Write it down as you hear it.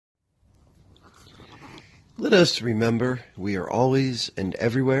Let us remember we are always and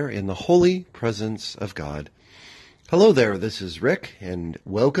everywhere in the holy presence of God. Hello there, this is Rick, and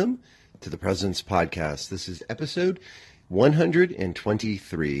welcome to the Presence Podcast. This is episode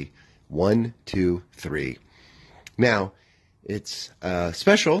 123, 123. Now, it's a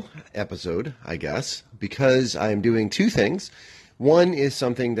special episode, I guess, because I am doing two things. One is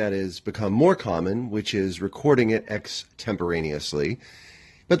something that has become more common, which is recording it extemporaneously.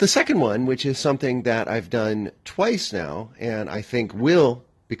 But the second one, which is something that I've done twice now, and I think will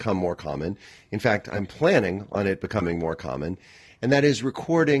become more common. In fact, I'm planning on it becoming more common, and that is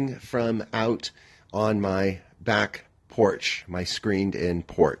recording from out on my back porch, my screened-in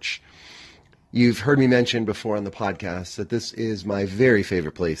porch. You've heard me mention before on the podcast that this is my very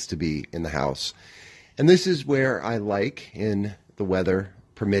favorite place to be in the house. And this is where I like, in the weather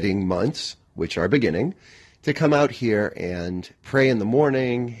permitting months, which are beginning, to come out here and pray in the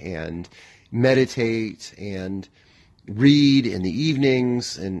morning and meditate and read in the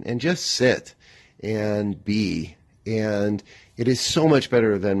evenings and just sit and be. And it is so much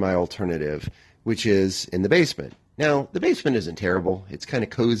better than my alternative, which is in the basement. Now, the basement isn't terrible. It's kind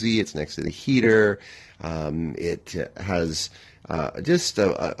of cozy. It's next to the heater. It has just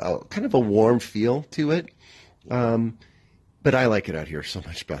a kind of a warm feel to it. But I like it out here so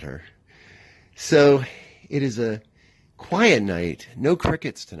much better. So it is a quiet night. No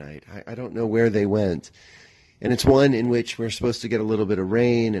crickets tonight. I don't know where they went. And it's one in which we're supposed to get a little bit of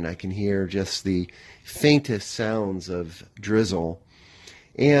rain, and I can hear just the faintest sounds of drizzle,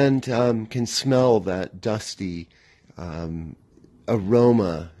 and can smell that dusty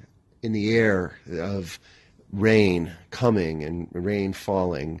aroma in the air of rain coming and rain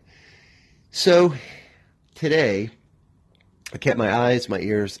falling. So today, I kept my eyes, my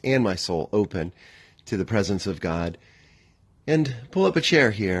ears, and my soul open to the presence of God, and pull up a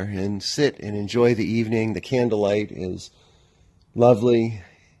chair here and sit and enjoy the evening. The candlelight is lovely,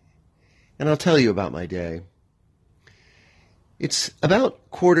 and I'll tell you about my day. It's about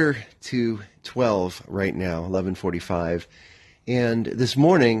 11:45 right now, 11:45, and this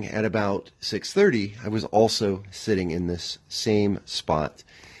morning at about 6:30, I was also sitting in this same spot.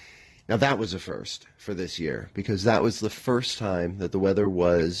 Now that was a first for this year, because that was the first time that the weather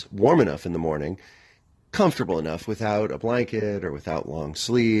was warm enough in the morning, comfortable enough without a blanket or without long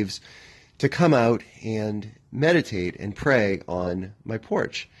sleeves, to come out and meditate and pray on my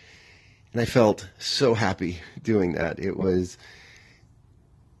porch. And I felt so happy doing that. It was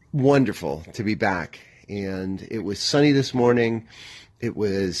wonderful to be back. And it was sunny this morning. It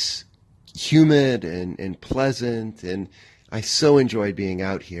was humid and pleasant. And I so enjoyed being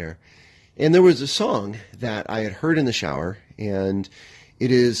out here. And there was a song that I had heard in the shower, and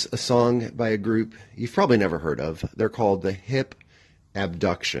it is a song by a group you've probably never heard of. They're called the Hip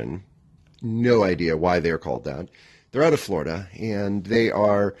Abduction. No idea why they're called that. They're out of Florida, and they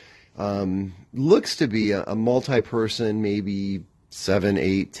are, looks to be a multi-person, maybe 7,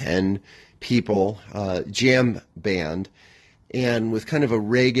 8, 10 people, jam band, and with kind of a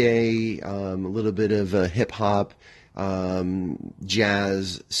reggae, a little bit of a hip-hop,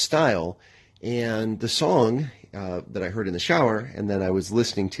 jazz style. And the song that I heard in the shower, and that I was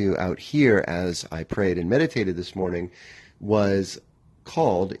listening to out here as I prayed and meditated this morning, is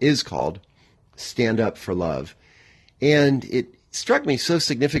called Stand Up for Love. And it struck me so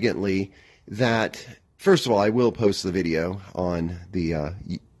significantly that, first of all, I will post the video on the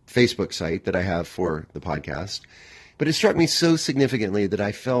Facebook site that I have for the podcast. But it struck me so significantly that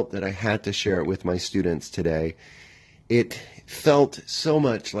I felt that I had to share it with my students today. It felt so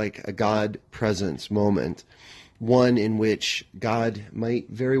much like a God presence moment, one in which God might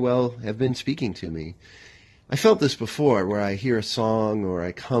very well have been speaking to me. I felt this before, where I hear a song or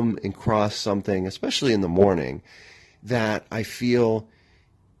I come across something, especially in the morning, that I feel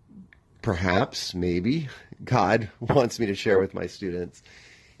perhaps, maybe, God wants me to share with my students.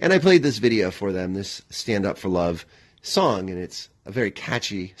 And I played this video for them, this Stand Up for Love song, and it's a very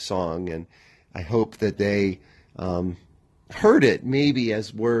catchy song, and I hope that they heard it maybe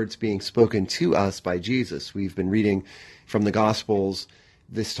as words being spoken to us by Jesus. We've been reading from the Gospels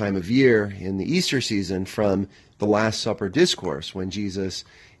this time of year in the Easter season from the Last Supper discourse, when Jesus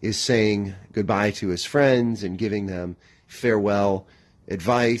is saying goodbye to his friends and giving them farewell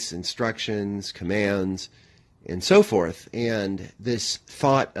advice, instructions, commands, and so forth. And this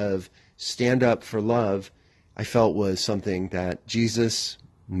thought of stand up for love, I felt, was something that Jesus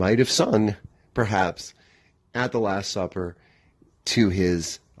might have sung, perhaps, at the Last Supper to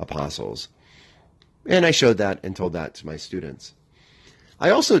his apostles. And I showed that and told that to my students. I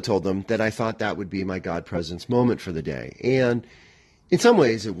also told them that I thought that would be my God presence moment for the day. And in some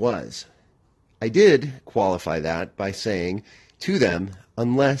ways it was. I did qualify that by saying to them,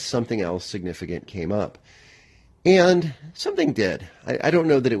 unless something else significant came up. And something did. I don't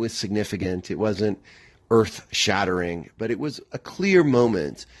know that it was significant. It wasn't earth-shattering, but it was a clear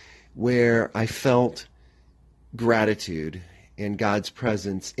moment where I felt gratitude and God's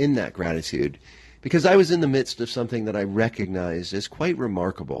presence in that gratitude, because I was in the midst of something that I recognized as quite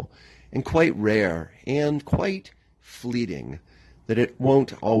remarkable and quite rare and quite fleeting, that it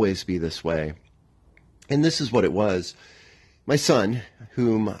won't always be this way. And this is what it was. My son,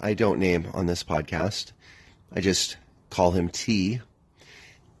 whom I don't name on this podcast, I just call him T,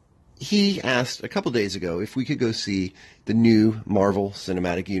 he asked a couple days ago if we could go see the new Marvel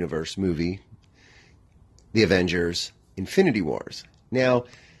Cinematic Universe movie, The Avengers Infinity Wars. Now,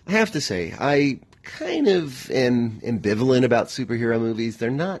 I have to say, I kind of am ambivalent about superhero movies.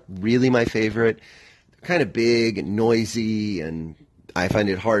 They're not really my favorite. They're kind of big and noisy, and I find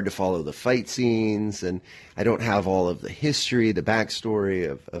it hard to follow the fight scenes, and I don't have all of the history, the backstory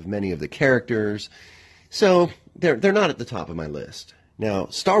of many of the characters. So they're not at the top of my list. Now,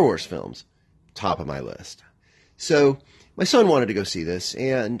 Star Wars films, top of my list. So my son wanted to go see this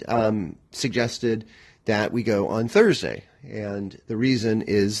and suggested that we go on Thursday. And the reason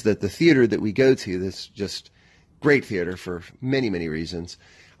is that the theater that we go to, this just great theater for many, many reasons,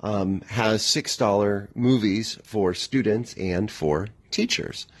 has $6 movies for students and for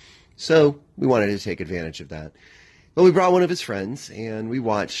teachers. So we wanted to take advantage of that. But we brought one of his friends and we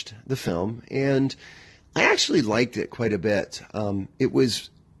watched the film, and I actually liked it quite a bit. It was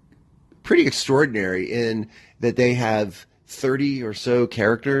pretty extraordinary in that they have 30 or so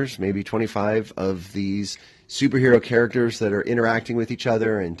characters, maybe 25 of these superhero characters that are interacting with each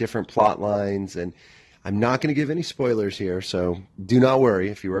other and different plot lines. And I'm not going to give any spoilers here, so do not worry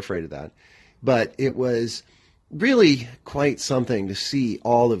if you were afraid of that. But it was really quite something to see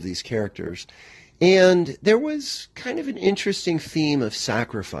all of these characters. And there was kind of an interesting theme of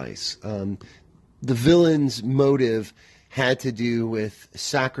sacrifice. The villain's motive had to do with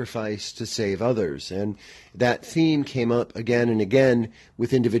sacrifice to save others. And that theme came up again and again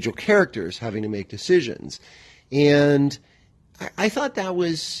with individual characters having to make decisions. And I thought that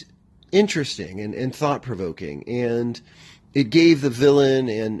was interesting and thought-provoking. And it gave the villain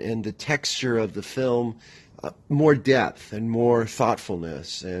and the texture of the film more depth and more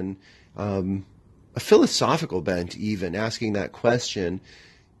thoughtfulness and a philosophical bent even, asking that question,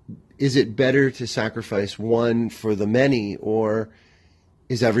 is it better to sacrifice one for the many, or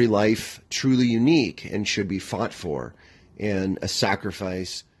is every life truly unique and should be fought for, and a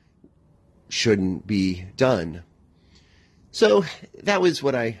sacrifice shouldn't be done? So that was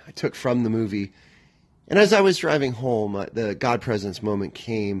what I took from the movie. And as I was driving home, the God presence moment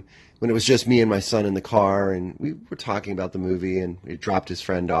came when it was just me and my son in the car, and we were talking about the movie, and we dropped his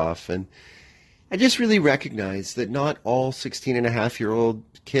friend off, and I just really recognized that not all 16-and-a-half-year-old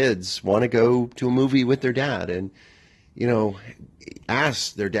kids want to go to a movie with their dad and,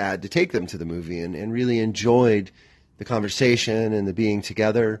 ask their dad to take them to the movie, and really enjoyed the conversation and the being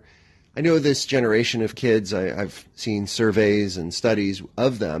together. I know this generation of kids, I've seen surveys and studies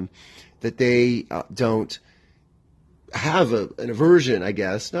of them, that they don't have an aversion, I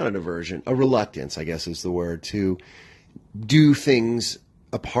guess, not an aversion, a reluctance, I guess is the word, to do things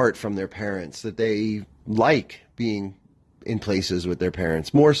apart from their parents, that they like being in places with their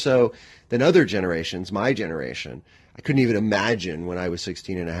parents, more so than other generations, my generation. I couldn't even imagine when I was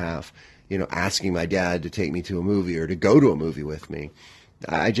 16 and a half, asking my dad to take me to a movie or to go to a movie with me.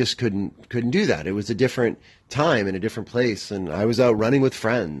 I just couldn't do that. It was a different time and a different place, and I was out running with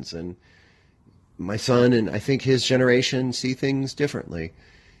friends, and my son and I think his generation see things differently.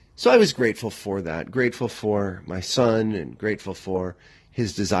 So I was grateful for that, grateful for my son, and grateful for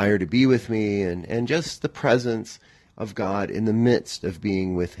his desire to be with me, and just the presence of God in the midst of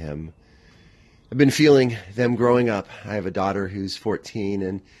being with him. I've been feeling them growing up. I have a daughter who's 14,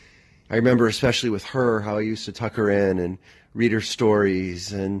 and I remember especially with her how I used to tuck her in and read her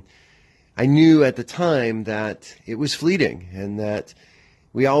stories, and I knew at the time that it was fleeting, and that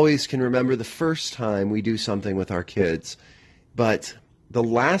we always can remember the first time we do something with our kids, but the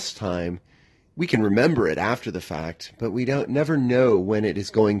last time, we can remember it after the fact, but we never know when it is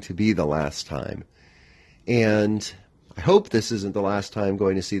going to be the last time. And I hope this isn't the last time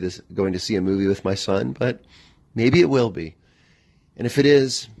going to see a movie with my son, but maybe it will be. And if it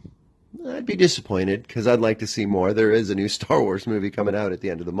is, I'd be disappointed, because I'd like to see more. There is a new Star Wars movie coming out at the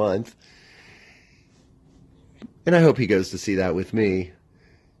end of the month, and I hope he goes to see that with me.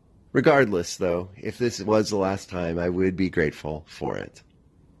 Regardless, though, if this was the last time, I would be grateful for it.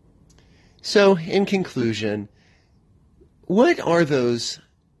 So, in conclusion, what are those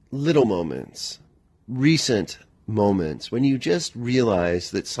little moments, recent moments, when you just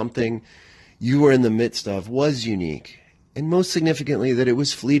realize that something you were in the midst of was unique, and most significantly, that it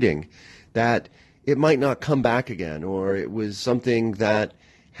was fleeting, that it might not come back again, or it was something that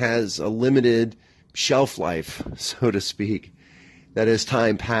has a limited shelf life, so to speak, that as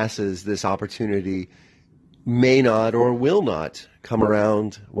time passes, this opportunity may not or will not come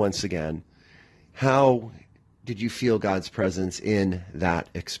around once again. How did you feel God's presence in that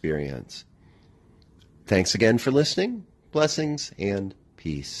experience? Thanks again for listening. Blessings and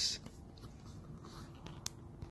peace.